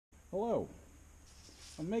Hello.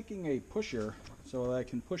 I'm making a pusher so that I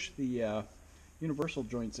can push the universal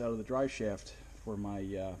joints out of the drive shaft for my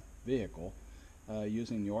vehicle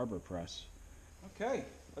using the arbor press. Okay,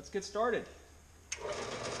 let's get started.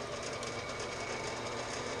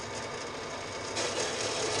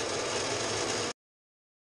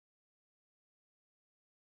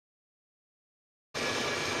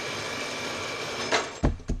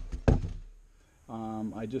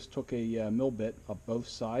 I just took a mill bit up both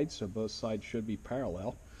sides, so both sides should be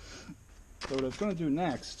parallel. So what I was going to do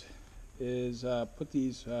next is put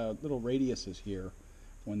these little radiuses here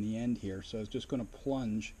on the end here. So I was just going to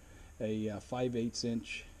plunge a 5/8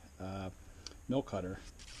 inch mill cutter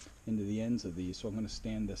into the ends of these. So I'm going to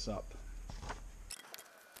stand this up.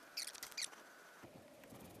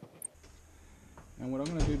 And what I'm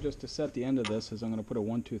going to do just to set the end of this is I'm going to put a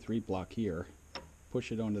 1, 2, 3 block here,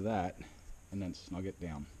 push it onto that, and then snug it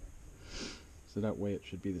down. So that way it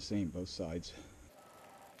should be the same both sides.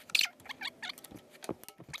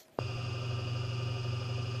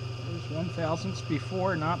 There's 1/1000th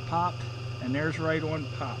before, not popped, and there's right on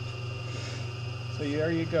popped. So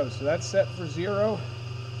there you go. So that's set for 0.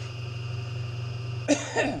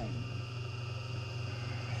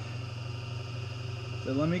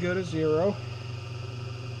 So let me go to 0.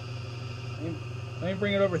 Let me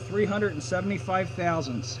bring it over 375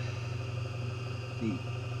 thousandths feet.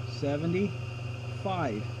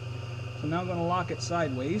 75. So now I'm going to lock it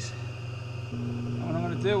sideways. And what I'm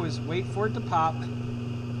going to do is wait for it to pop.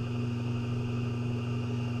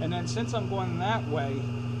 And then since I'm going that way,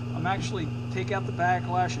 I'm actually take out the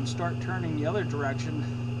backlash and start turning the other direction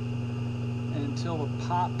until the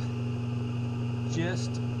pop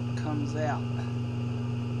just comes out.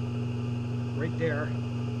 Right there.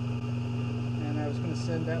 And I was going to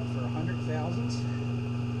send that for 100 thousandths.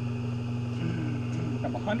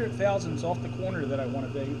 I'm 100 thousandths off the corner that I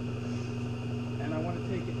want to be, and I want to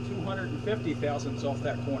take it 250 thousandths off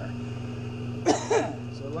that corner.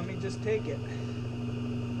 So let me just take it.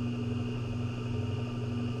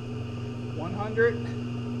 100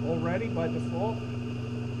 already by default.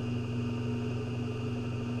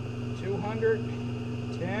 200,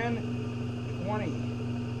 10, 20,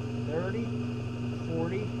 30,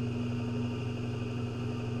 40,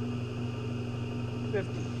 50.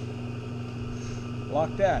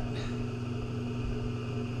 Lock that.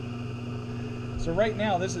 So right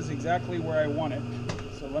now this is exactly where I want it.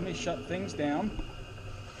 So let me shut things down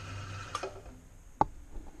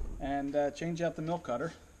and change out the mill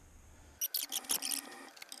cutter.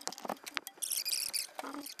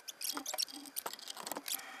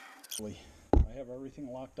 I have everything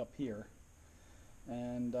locked up here,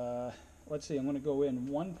 and let's see, I'm going to go in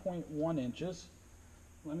 1.1 inches.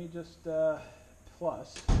 Let me just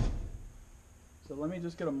plus. So let me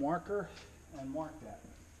just get a marker and mark that.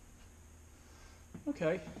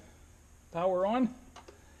 Okay, power on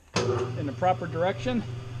in the proper direction.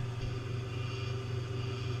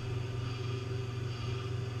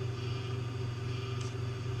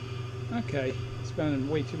 Okay, spending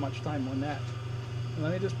way too much time on that. And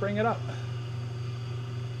let me just bring it up.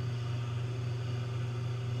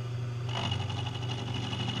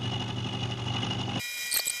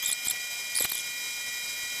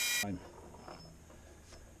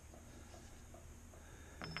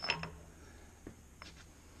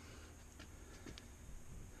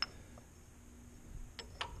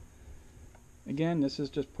 Again, this is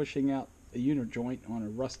just pushing out a unit joint on a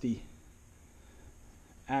rusty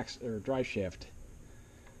axe or drive shaft.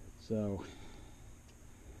 So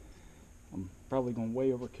I'm probably going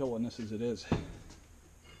way overkill on this as it is.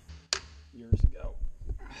 Years ago.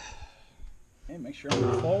 Okay, make sure I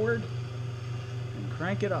move forward and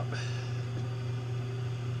crank it up.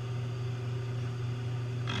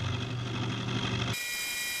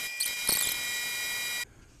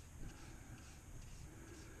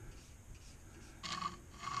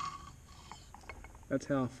 That's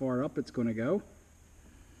how far up it's going to go.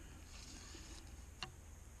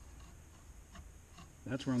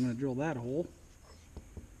 That's where I'm going to drill that hole.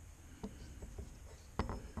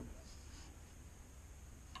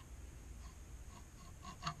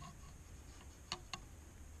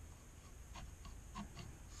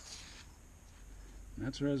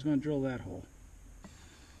 That's where I was going to drill that hole.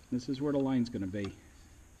 This is where the line's going to be.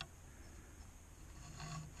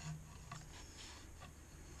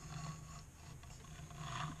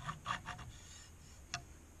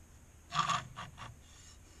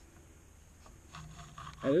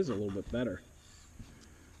 That is a little bit better.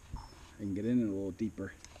 I can get in it a little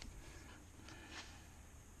deeper.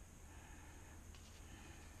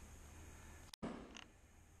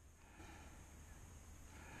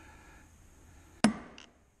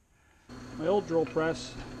 My old drill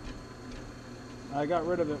press, I got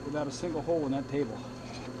rid of it without a single hole in that table.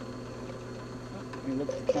 Let me look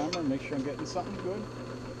at the camera and make sure I'm getting something good.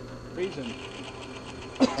 Freezing.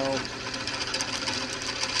 So,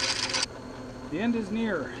 the end is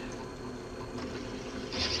near.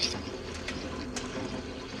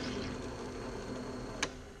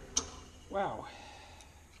 Wow.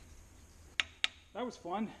 That was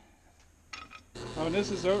fun. Oh, and this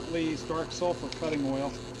is Oatly's dark sulfur cutting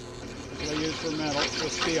oil that I use for metal, for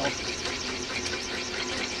steel.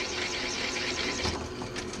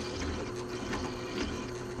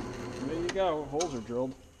 There you go, holes are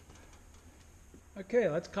drilled. Okay,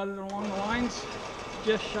 let's cut it along the lines,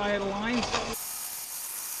 just shy of the lines.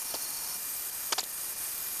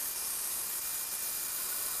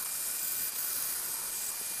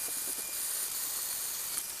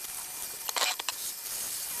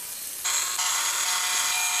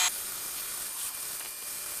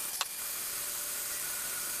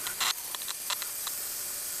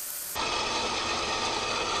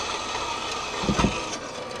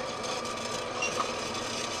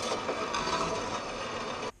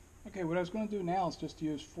 Okay, what I was going to do now is just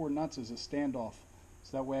use 4 nuts as a standoff,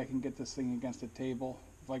 so that way I can get this thing against the table.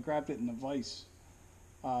 If I grabbed it in the vise,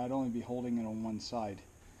 I'd only be holding it on one side.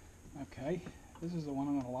 Okay, this is the one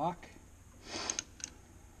I'm going to lock.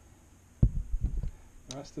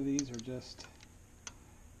 The rest of these are just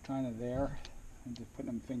kind of there. I'm just putting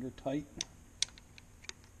them finger tight.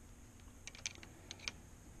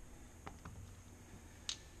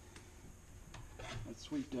 Let's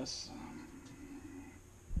sweep this.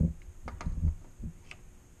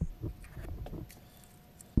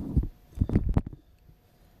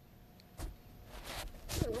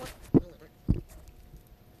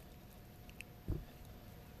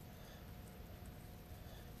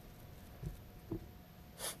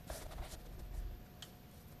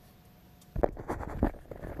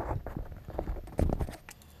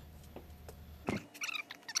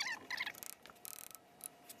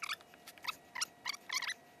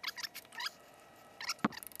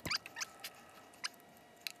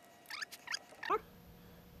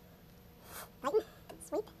 Tighten,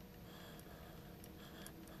 sweep.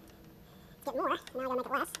 Get more, now I gotta make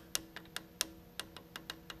it less.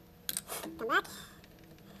 Come back.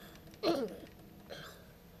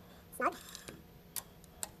 Snug.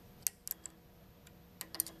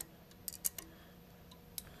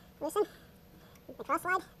 Loosen. The cross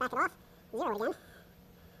slide, back it off. Zero it again.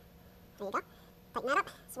 There you go. Tighten that up,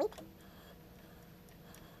 sweep.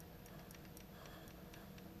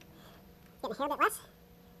 Getting a hair bit less.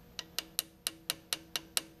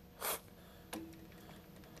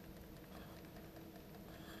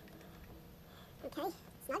 Okay,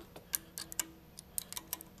 snug.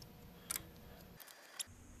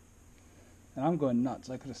 And I'm going nuts.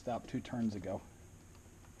 I could have stopped 2 turns ago.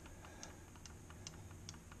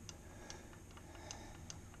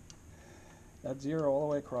 That's 0 all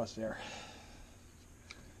the way across there.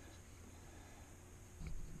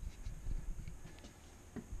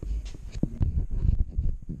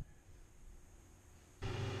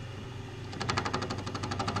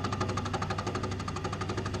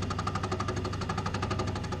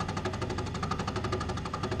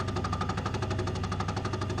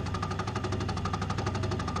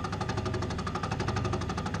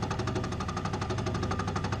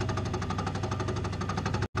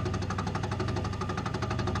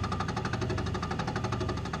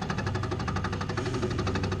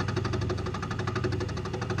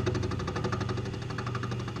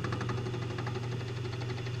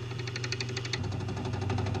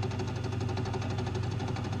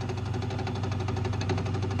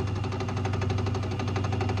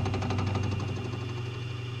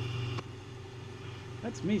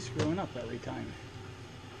 That's me screwing up every time.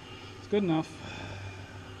 It's good enough.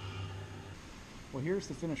 Well, here's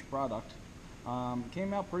the finished product.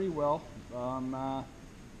 Came out pretty well. I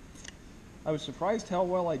was surprised how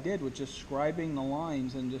well I did with just scribing the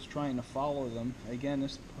lines and just trying to follow them. Again,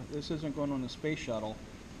 this isn't going on the space shuttle,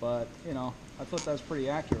 but you know, I thought that was pretty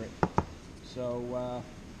accurate. So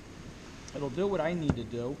it'll do what I need to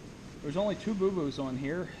do. There's only 2 boo-boos on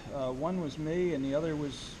here. One was me and the other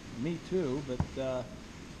was me too, but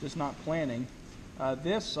just not planning.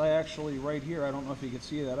 This I actually, right here, I don't know if you can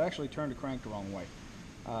see that, I actually turned the crank the wrong way.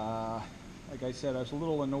 Like I said, I was a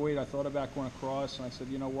little annoyed. I thought about going across and I said,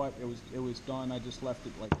 you know what, it was done. I just left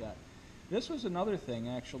it like that. This was another thing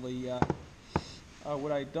actually.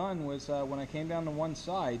 What I'd done was when I came down to one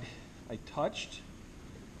side, I touched,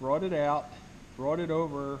 brought it out, brought it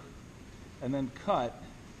over, and then cut.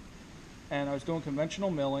 And I was doing conventional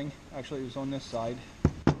milling. Actually, it was on this side.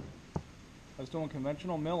 I I was doing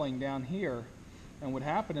conventional milling down here, and what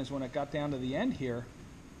happened is when it got down to the end here,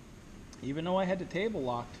 even though I had the table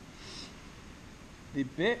locked, the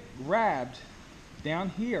bit grabbed down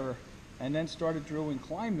here and then started doing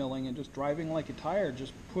climb milling, and just driving like a tire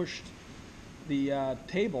just pushed the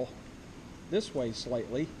table this way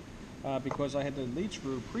slightly because I had the lead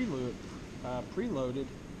screw preloaded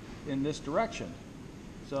in this direction.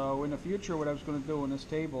 So in the future, what I was going to do on this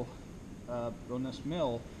table, on this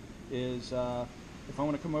mill, is if I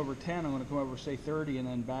want to come over 10, I'm going to come over, say, 30 and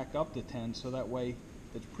then back up to 10, so that way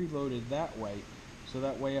it's preloaded that way. So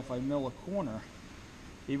that way if I mill a corner,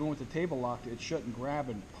 even with the table locked, it shouldn't grab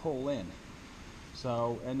and pull in.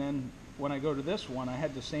 So, and then when I go to this one, I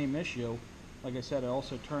had the same issue. Like I said, I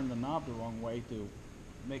also turned the knob the wrong way to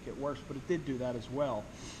make it worse, but it did do that as well.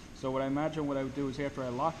 So what I imagine what I would do is after I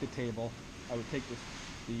lock the table, I would take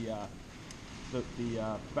the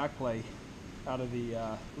back play out of the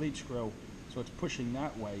lead screw, so it's pushing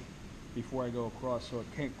that way before I go across, so it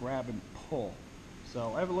can't grab and pull.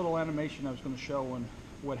 So I have a little animation I was going to show on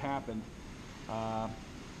what happened,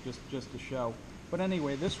 just to show. But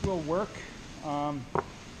anyway, this will work.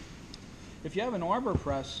 If you have an arbor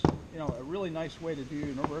press, you know, a really nice way to do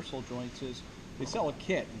universal joints is they sell a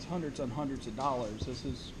kit. It's hundreds and hundreds of dollars. This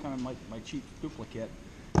is kind of my cheap duplicate.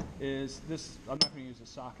 Is this, I'm not going to use a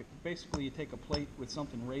socket. Basically, you take a plate with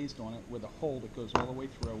something raised on it with a hole that goes all the way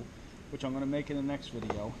through, which I'm going to make in the next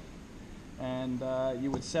video. And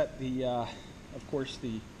you would set the, of course,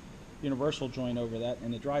 the universal joint over that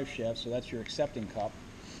and the drive shaft, so that's your accepting cup.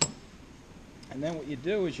 And then what you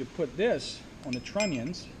do is you put this on the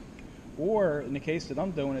trunnions, or in the case that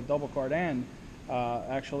I'm doing, a double cardan,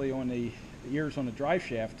 actually on the ears on the drive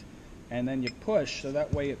shaft, and then you push, so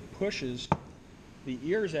that way it pushes the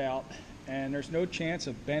ears out, and there's no chance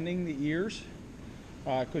of bending the ears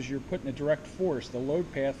because you're putting a direct force. The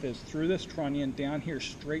load path is through this trunnion down here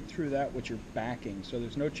straight through that which you're backing, so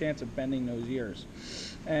there's no chance of bending those ears.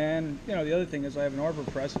 And you know, the other thing is I have an arbor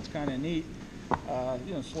press. It's kind of neat.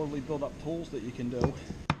 You know, slowly build up tools that you can do.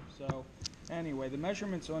 So anyway, the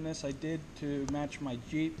measurements on this I did to match my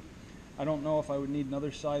Jeep. I don't know if I would need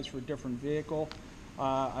another size for a different vehicle.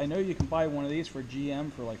 I know you can buy one of these for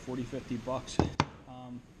GM for like 40-50 bucks.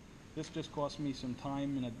 This just cost me some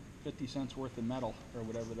time and 50 cents worth of metal or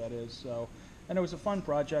whatever that is. So, and it was a fun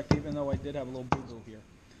project, even though I did have a little boo-boo here.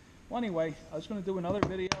 Well, anyway, I was going to do another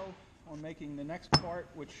video on making the next part,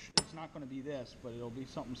 which is not going to be this, but it'll be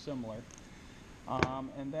something similar.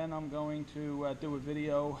 And then I'm going to do a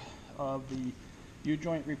video of the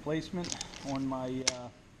U-joint replacement on my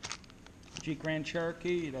Jeep Grand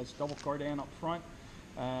Cherokee. It has double cardan up front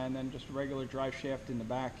and then just a regular drive shaft in the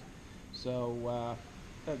back. So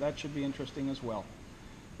that should be interesting as well.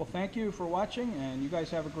 Well, thank you for watching, and you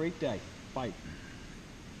guys have a great day. Bye.